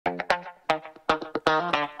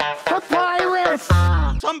Papyrus!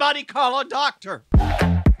 Somebody call a doctor.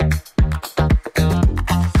 I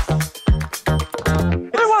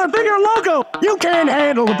want a bigger logo! You can't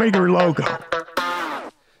handle a bigger logo.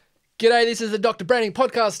 G'day, this is the Dr. Branding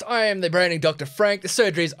Podcast. I am the Branding Dr. Frank. The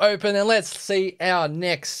surgery is open, and let's see our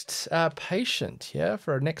next patient here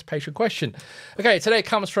for our next patient question. Okay, today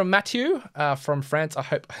comes from Matthieu from France. I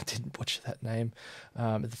hope I didn't butcher that name.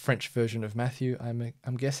 The French version of Matthieu,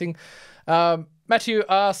 I'm guessing. Matthieu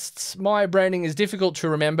asks, my branding is difficult to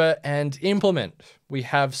remember and implement. We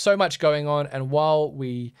have so much going on, and while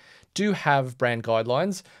we do have brand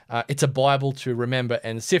guidelines, it's a Bible to remember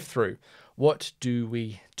and sift through. What do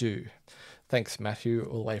we do? Thanks, Matthieu,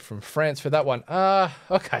 all the way from France for that one.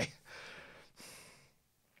 Okay.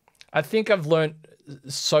 I think I've learned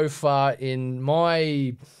so far in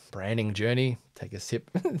my branding journey, take a sip,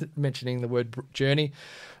 mentioning the word journey,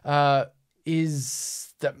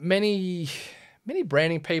 is that many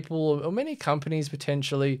branding people or many companies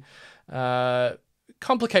potentially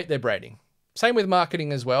complicate their branding. Same with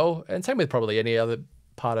marketing as well, and same with probably any other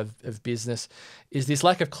part of business, is this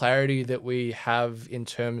lack of clarity that we have in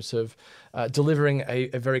terms of delivering a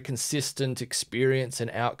very consistent experience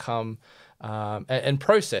and outcome and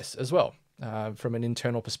process as well from an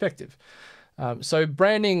internal perspective. So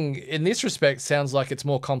branding in this respect sounds like it's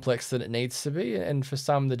more complex than it needs to be, and for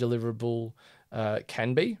some the deliverable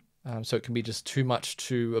can be. So it can be just too much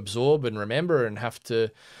to absorb and remember and have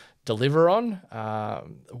to deliver on,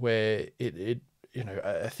 where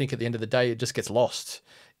I think at the end of the day, it just gets lost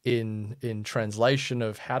in translation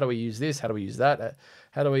of how do we use this, how do we use that,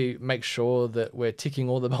 how do we make sure that we're ticking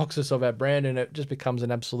all the boxes of our brand, and it just becomes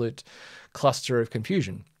an absolute cluster of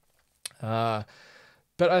confusion. But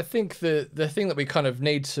I think the thing that we kind of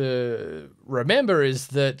need to remember is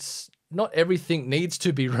that not everything needs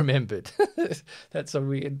to be remembered. That's a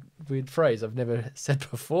weird phrase I've never said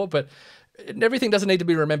before, but everything doesn't need to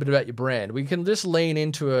be remembered about your brand. We can just lean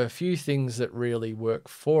into a few things that really work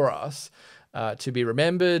for us to be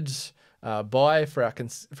remembered for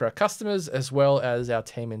our customers as well as our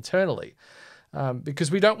team internally.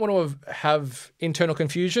 Because we don't want to have internal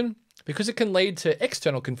confusion, because it can lead to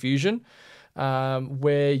external confusion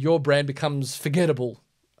where your brand becomes forgettable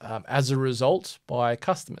as a result by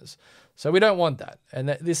customers. So we don't want that. And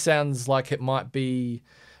this sounds like it might be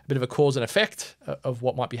a bit of a cause and effect of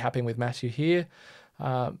what might be happening with Matthieu here.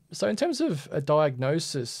 So in terms of a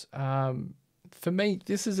diagnosis, for me,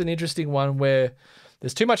 this is an interesting one where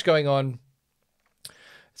there's too much going on.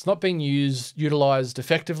 It's not being utilized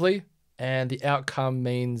effectively, and the outcome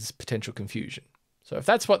means potential confusion. So if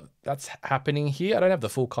that's happening here, I don't have the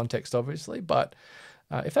full context, obviously, but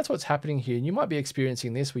if that's what's happening here, and you might be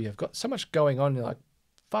experiencing this where you've got so much going on, you're like,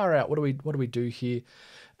 far out, what do we do here?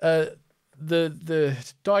 The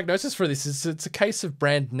diagnosis for this is it's a case of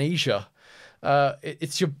Brandnesia.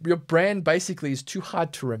 It's your brand basically is too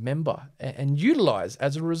hard to remember and utilize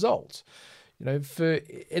as a result. For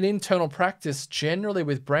an internal practice, generally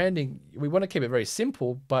with branding, we want to keep it very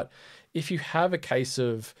simple. But if you have a case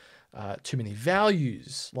of too many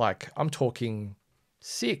values, like I'm talking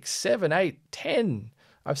 6, 7, 8, 10,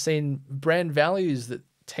 I've seen brand values that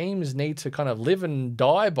teams need to kind of live and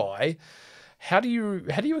die by. How do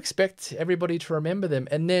you expect everybody to remember them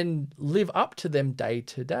and then live up to them day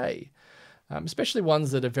to day? Especially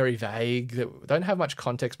ones that are very vague, that don't have much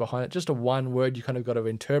context behind it. Just a one word you kind of got to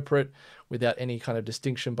interpret without any kind of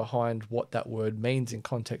distinction behind what that word means in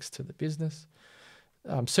context to the business.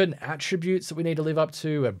 Certain attributes that we need to live up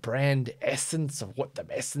to, a brand essence of what the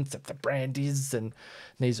essence of the brand is, and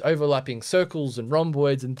these overlapping circles and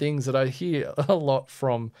rhomboids and things that I hear a lot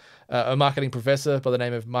from a marketing professor by the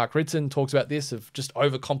name of Mark Ritson talks about this, of just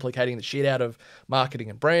overcomplicating the shit out of marketing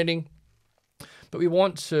and branding. But we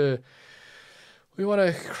want to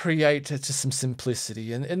create just some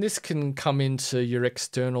simplicity, and this can come into your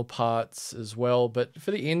external parts as well. But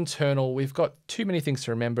for the internal, we've got too many things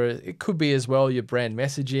to remember. It could be as well your brand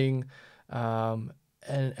messaging, and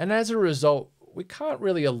as a result, we can't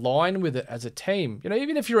really align with it as a team.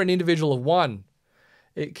 Even if you're an individual of one,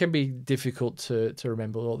 it can be difficult to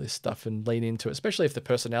remember all this stuff and lean into it, especially if the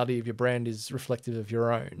personality of your brand is reflective of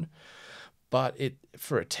your own. But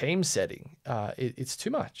for a team setting, it's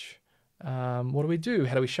too much. What do we do?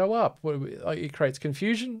 How do we show up? It creates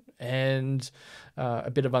confusion and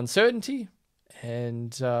a bit of uncertainty.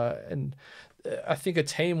 And I think a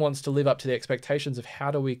team wants to live up to the expectations of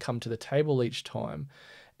how do we come to the table each time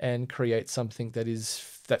and create something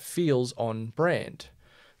that feels on brand.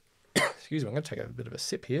 Excuse me, I'm going to take a bit of a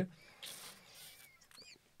sip here.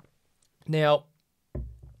 Now,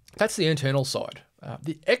 that's the internal side.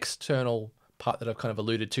 The external part that I've kind of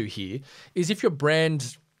alluded to here, is if your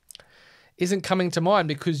brand isn't coming to mind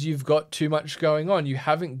because you've got too much going on. You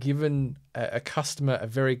haven't given a customer a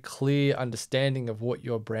very clear understanding of what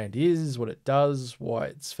your brand is, what it does, why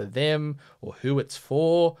it's for them or who it's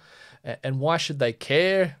for, and why should they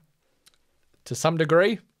care to some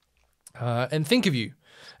degree, and think of you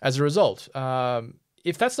as a result.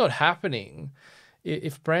 If that's not happening,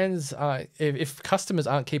 if customers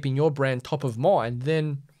aren't keeping your brand top of mind,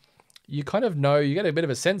 then you kind of know, you get a bit of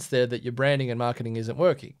a sense there that your branding and marketing isn't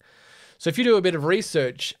working. So if you do a bit of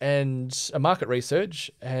research and a market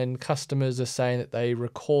research and customers are saying that they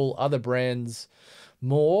recall other brands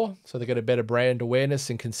more, so they get a better brand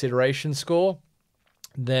awareness and consideration score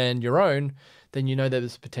than your own, then you know that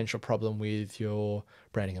there's a potential problem with your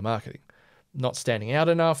branding and marketing. Not standing out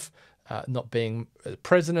enough, not being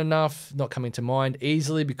present enough, not coming to mind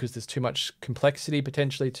easily because there's too much complexity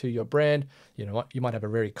potentially to your brand. You know what? You might have a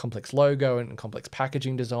very complex logo and complex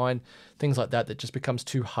packaging design, things like that just becomes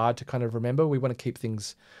too hard to kind of remember. We want to keep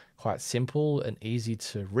things quite simple and easy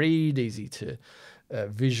to read, easy to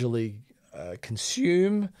visually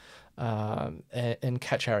consume, and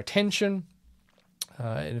catch our attention.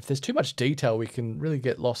 And if there's too much detail, we can really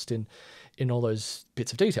get lost in all those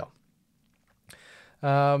bits of detail.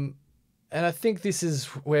 And I think this is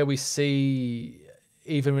where we see,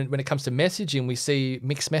 even when it comes to messaging, we see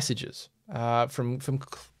mixed messages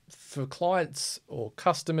for clients or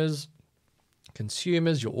customers,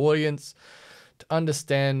 consumers, your audience, to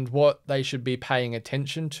understand what they should be paying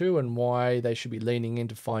attention to and why they should be leaning in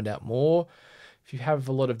to find out more. If you have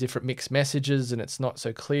a lot of different mixed messages and it's not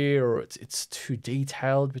so clear, or it's too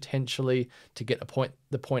detailed potentially to get the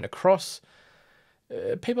point across,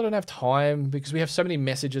 people don't have time because we have so many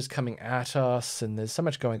messages coming at us and there's so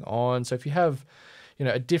much going on. So if you have,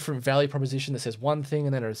 a different value proposition that says one thing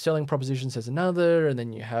and then a selling proposition says another, and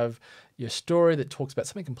then you have your story that talks about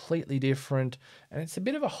something completely different, and it's a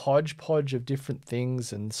bit of a hodgepodge of different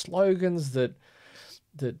things and slogans that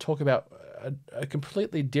talk about a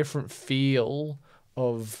completely different feel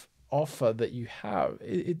of offer that you have.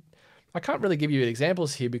 I can't really give you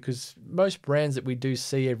examples here because most brands that we do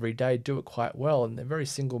see every day do it quite well, and they're very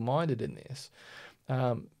single-minded in this.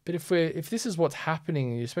 But if this is what's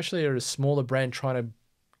happening, especially at a smaller brand trying to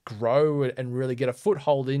grow and really get a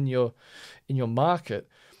foothold in your market,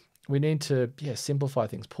 we need to simplify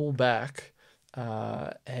things, pull back,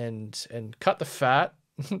 and cut the fat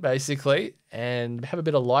basically, and have a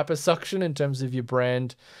bit of liposuction in terms of your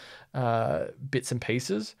brand bits and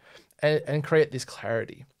pieces, and create this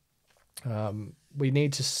clarity. We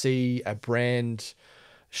need to see a brand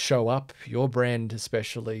show up, your brand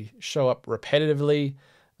especially, show up repetitively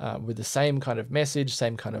with the same kind of message,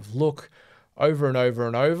 same kind of look over and over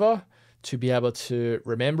and over, to be able to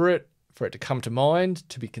remember it, for it to come to mind,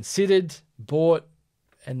 to be considered, bought,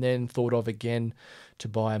 and then thought of again, to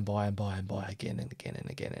buy and buy and buy and buy again and again and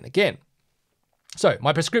again and again. So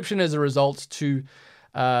my prescription as a result to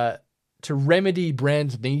remedy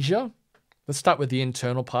Brandnesia. Let's start with the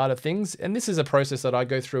internal part of things. And this is a process that I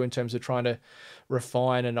go through in terms of trying to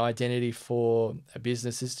refine an identity for a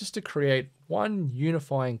business, is just to create one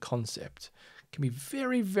unifying concept. It can be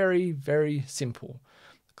very, very, very simple.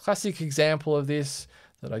 Classic example of this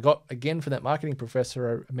that I got again from that marketing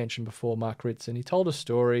professor I mentioned before, Mark Ritz, and he told a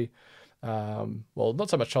story. Well, not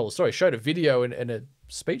so much told a story, showed a video and a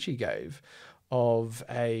speech he gave of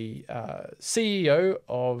a CEO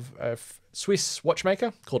of a Swiss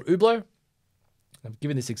watchmaker called Hublot. I've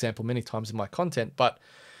given this example many times in my content, but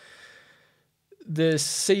the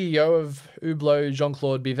CEO of Hublot,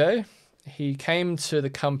 Jean-Claude Bivet, he came to the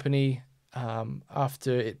company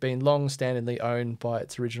after it being long-standingly owned by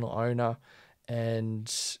its original owner, and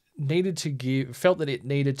felt that it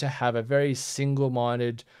needed to have a very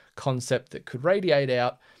single-minded concept that could radiate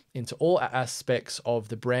out into all aspects of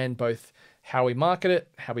the brand, both how we market it,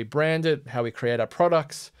 how we brand it, how we create our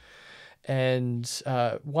products, and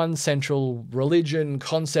one central religion,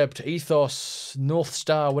 concept, ethos, North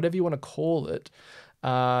Star, whatever you want to call it,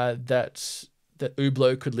 that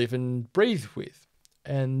Hublot could live and breathe with.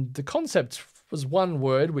 And the concept was one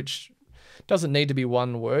word, which doesn't need to be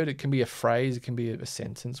one word. It can be a phrase, it can be a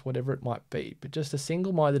sentence, whatever it might be, but just a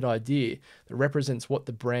single-minded idea that represents what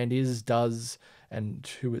the brand is, does, and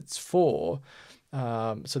who it's for,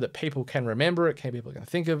 so that people can remember it, people can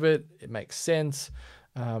think of it, it makes sense.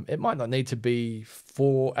 It might not need to be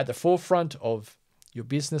at the forefront of your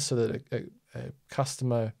business so that a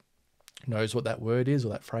customer knows what that word is or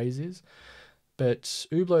that phrase is. But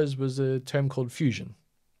Hublot's was a term called fusion.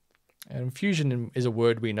 And fusion is a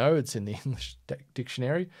word we know, it's in the English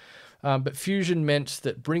dictionary. But fusion meant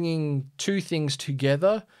that bringing two things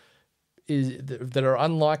together that are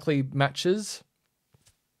unlikely matches,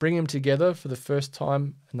 bring them together for the first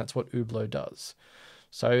time, and that's what Hublot does.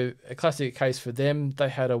 So a classic case for them, they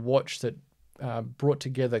had a watch that brought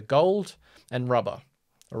together gold and rubber,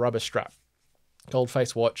 a rubber strap, gold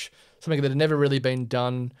face watch, something that had never really been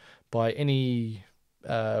done by any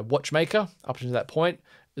watchmaker up to that point,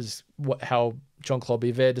 is how Jean-Claude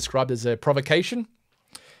Biver described as a provocation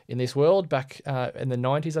in this world back in the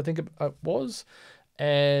 90s, I think it was,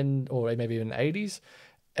 or maybe even 80s.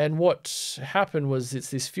 And what happened was it's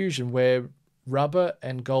this fusion where rubber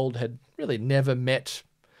and gold had really never met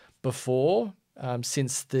before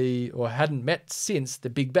hadn't met since the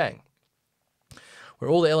Big Bang, where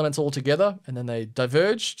all the elements all together and then they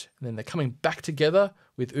diverged and then they're coming back together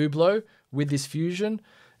with Hublot with this fusion.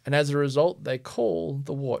 And as a result, they call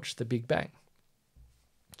the watch the Big Bang.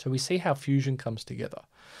 So we see how fusion comes together.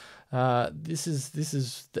 This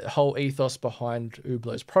is the whole ethos behind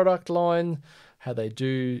Hublot's product line, how they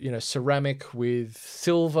do, ceramic with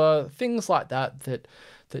silver, things like that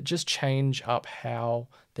just change up how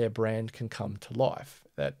their brand can come to life.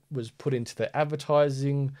 That was put into their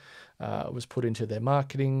advertising, was put into their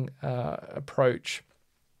marketing approach,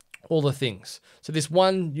 all the things. So this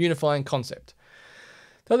one unifying concept.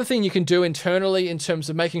 The other thing you can do internally in terms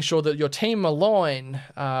of making sure that your team align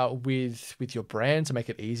with your brand to make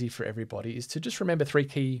it easy for everybody is to just remember 3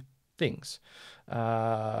 key things.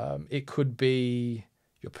 It could be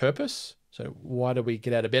your purpose. So why do we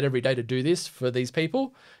get out of bed every day to do this for these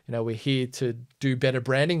people? We're here to do better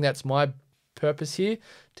branding. That's my purpose here,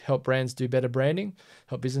 to help brands do better branding,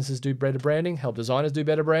 help businesses do better branding, help designers do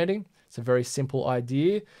better branding. It's a very simple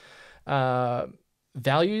idea.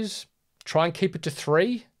 Values, try and keep it to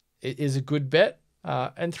 3. It is a good bet.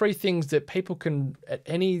 And 3 things that people can, at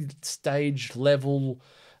any stage, level,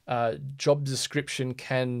 job description,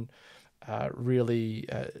 can really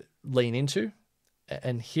lean into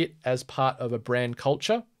and hit as part of a brand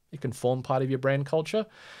culture. It can form part of your brand culture.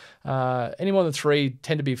 Any more than 3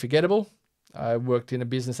 tend to be forgettable. I worked in a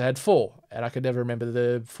business that had 4, and I could never remember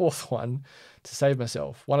the 4th one to save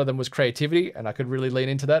myself. One of them was creativity, and I could really lean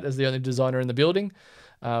into that as the only designer in the building.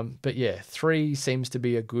 But yeah, 3 seems to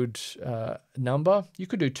be a good number. You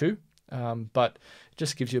could do 2, but it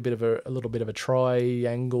just gives you a little bit of a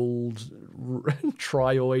triangled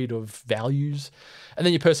trioid of values. And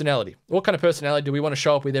then your personality. What kind of personality do we want to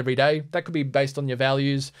show up with every day? That could be based on your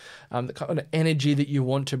values, the kind of energy that you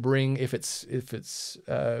want to bring. If it's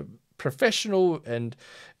professional and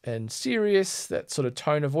serious, that sort of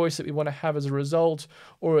tone of voice that we want to have as a result,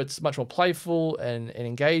 or it's much more playful and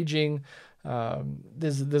engaging.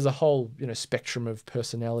 There's a whole spectrum of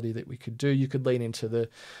personality that we could do. You could lean into the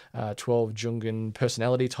 12 Jungian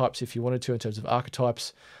personality types if you wanted to, in terms of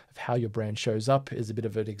archetypes of how your brand shows up, is a bit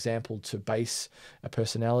of an example to base a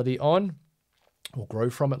personality on, or grow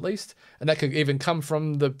from at least. And that could even come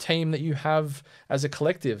from the team that you have as a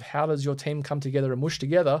collective. How does your team come together and mush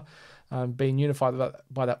together, being unified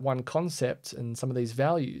by that one concept and some of these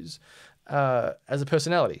values as a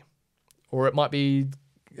personality? Or it might be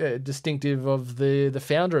distinctive of the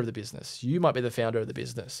founder of the business. You might be the founder of the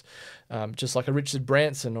business. Just like a Richard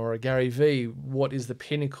Branson or a Gary Vee, what is the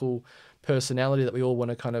pinnacle personality that we all want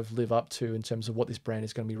to kind of live up to in terms of what this brand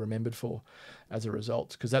is going to be remembered for as a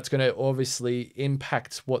result? Because that's going to obviously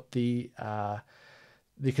impact what the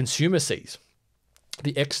consumer sees,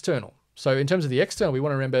 the external. So in terms of the external, we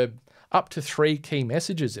want to remember up to 3 key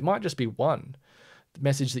messages. It might just be one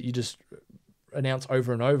message that you just announce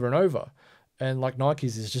over and over and over. And like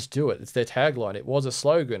Nike's is just do it. It's their tagline. It was a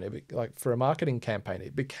slogan. Like for a marketing campaign,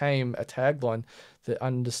 it became a tagline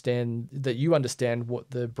that you understand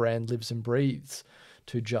what the brand lives and breathes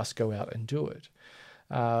to just go out and do it.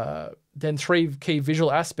 Then 3 key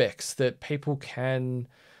visual aspects that people can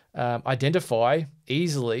identify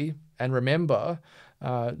easily and remember,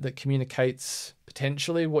 that communicates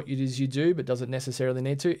potentially what it is you do, but doesn't necessarily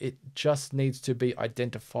need to. It just needs to be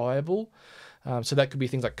identifiable. So that could be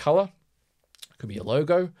things like color. Could be your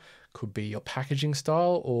logo, could be your packaging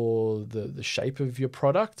style, or the shape of your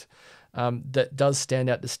product that does stand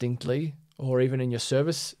out distinctly. Or even in your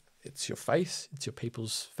service, it's your face, it's your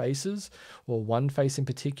people's faces, or one face in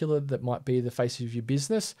particular that might be the face of your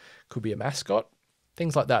business. Could be a mascot,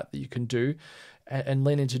 things like that you can do, and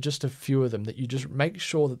lean into just a few of them that you just make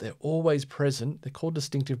sure that they're always present. They're called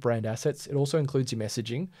distinctive brand assets. It also includes your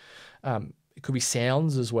messaging. It could be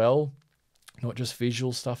sounds as well, not just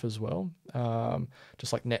visual stuff as well,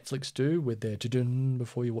 just like Netflix do with their to-dun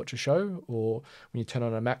before you watch a show, or when you turn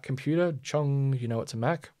on a Mac computer, chong, it's a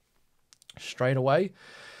Mac straight away.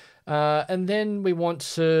 And then we want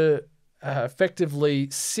to effectively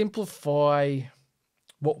simplify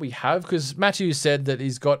what we have, because Matthieu said that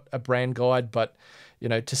he's got a brand guide, but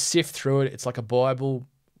to sift through it, it's like a Bible.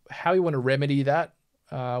 How you want to remedy that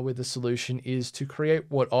with the solution is to create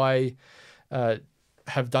what I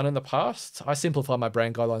have done in the past. I simplify my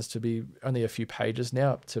brand guidelines to be only a few pages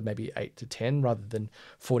now, up to maybe 8 to 10 rather than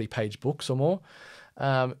 40-page books or more,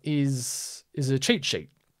 is a cheat sheet.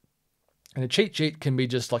 And a cheat sheet can be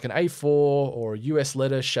just like an A4 or a US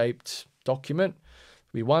letter shaped document.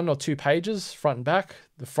 It'll be 1 or 2 pages, front and back.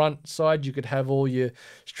 The front side, you could have all your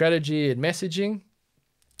strategy and messaging.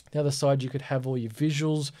 The other side, you could have all your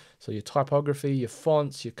visuals, so your typography, your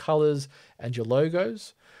fonts, your colors, and your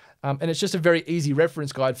logos. And it's just a very easy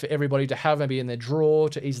reference guide for everybody to have maybe in their drawer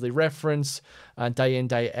to easily reference day in,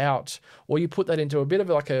 day out. Or you put that into a bit of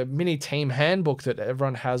like a mini team handbook that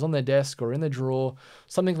everyone has on their desk or in their drawer,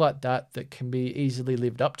 something like that that can be easily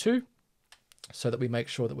lived up to, so that we make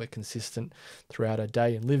sure that we're consistent throughout our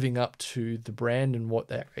day and living up to the brand and what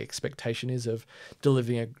that expectation is of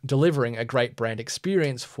delivering a great brand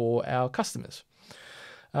experience for our customers.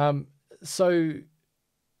 So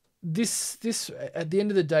this at the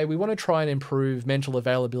end of the day, we want to try and improve mental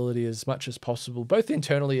availability as much as possible, both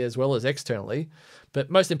internally as well as externally,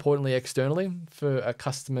 but most importantly externally, for a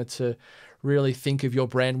customer to really think of your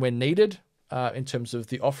brand when needed in terms of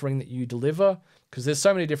the offering that you deliver, because there's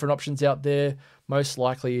so many different options out there, most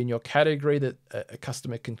likely in your category that a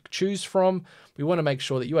customer can choose from. We want to make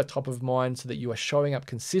sure that you are top of mind so that you are showing up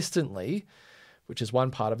consistently, which is one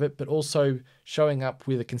part of it, but also showing up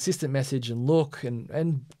with a consistent message and look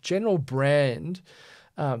and general brand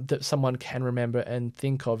that someone can remember and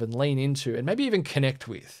think of and lean into and maybe even connect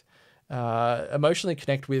with, emotionally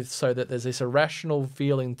connect with, so that there's this irrational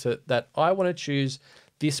feeling that I want to choose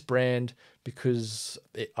this brand because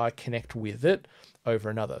I connect with it over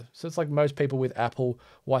another. So it's like most people with Apple,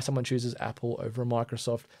 why someone chooses Apple over a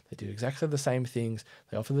Microsoft. They do exactly the same things.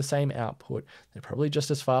 They offer the same output. They're probably just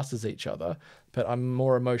as fast as each other, but I'm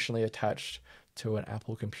more emotionally attached to an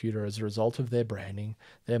Apple computer as a result of their branding,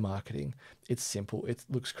 their marketing. It's simple. It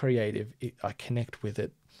looks creative. I connect with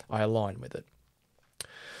it. I align with it.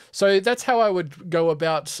 So that's how I would go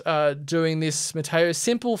about doing this, Matthieu.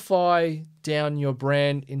 Simplify down your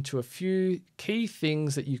brand into a few key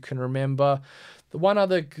things that you can remember. The one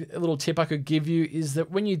other little tip I could give you is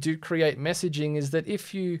that when you do create messaging, is that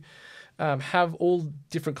if you have all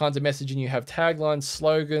different kinds of messaging, you have taglines,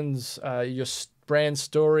 slogans, your brand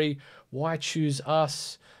story, why choose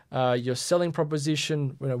us, your selling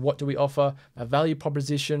proposition, what do we offer, a value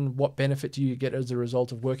proposition, what benefit do you get as a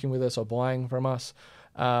result of working with us or buying from us.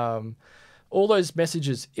 All those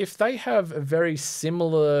messages, if they have a very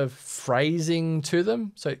similar phrasing to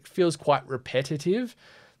them, so it feels quite repetitive,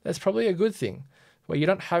 that's probably a good thing, where you're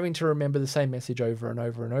not having to remember the same message over and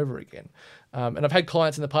over and over again. And I've had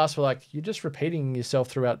clients in the past who are like, you're just repeating yourself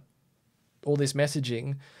throughout all this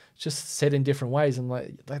messaging, just said in different ways. And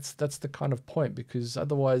like, that's the kind of point, because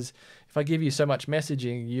otherwise, if I give you so much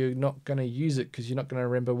messaging, you're not going to use it because you're not going to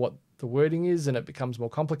remember what the wording is, and it becomes more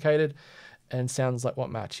complicated and sounds like what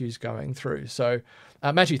Matthieu's going through. So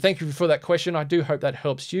Matthieu, thank you for that question. I do hope that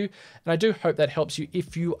helps you. And I do hope that helps you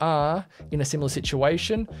if you are in a similar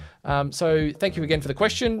situation. So thank you again for the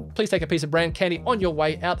question. Please take a piece of brand candy on your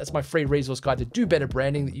way out. That's my free resource guide to do better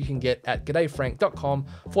branding that you can get at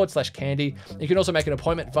g'dayfrank.com/candy. You can also make an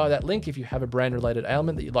appointment via that link if you have a brand related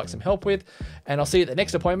ailment that you'd like some help with. And I'll see you at the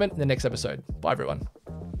next appointment in the next episode. Bye everyone.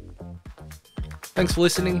 Thanks for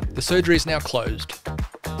listening. The surgery is now closed.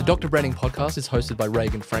 The Dr. Branding Podcast is hosted by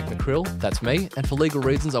Reagan Frank McCrill, that's me, and for legal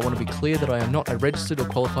reasons I want to be clear that I am not a registered or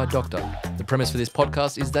qualified doctor. The premise for this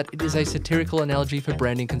podcast is that it is a satirical analogy for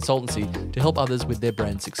branding consultancy to help others with their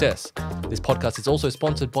brand success. This podcast is also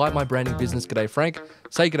sponsored by my branding business, G'day Frank.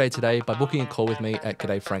 Say g'day today by booking a call with me at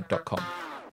g'dayfrank.com.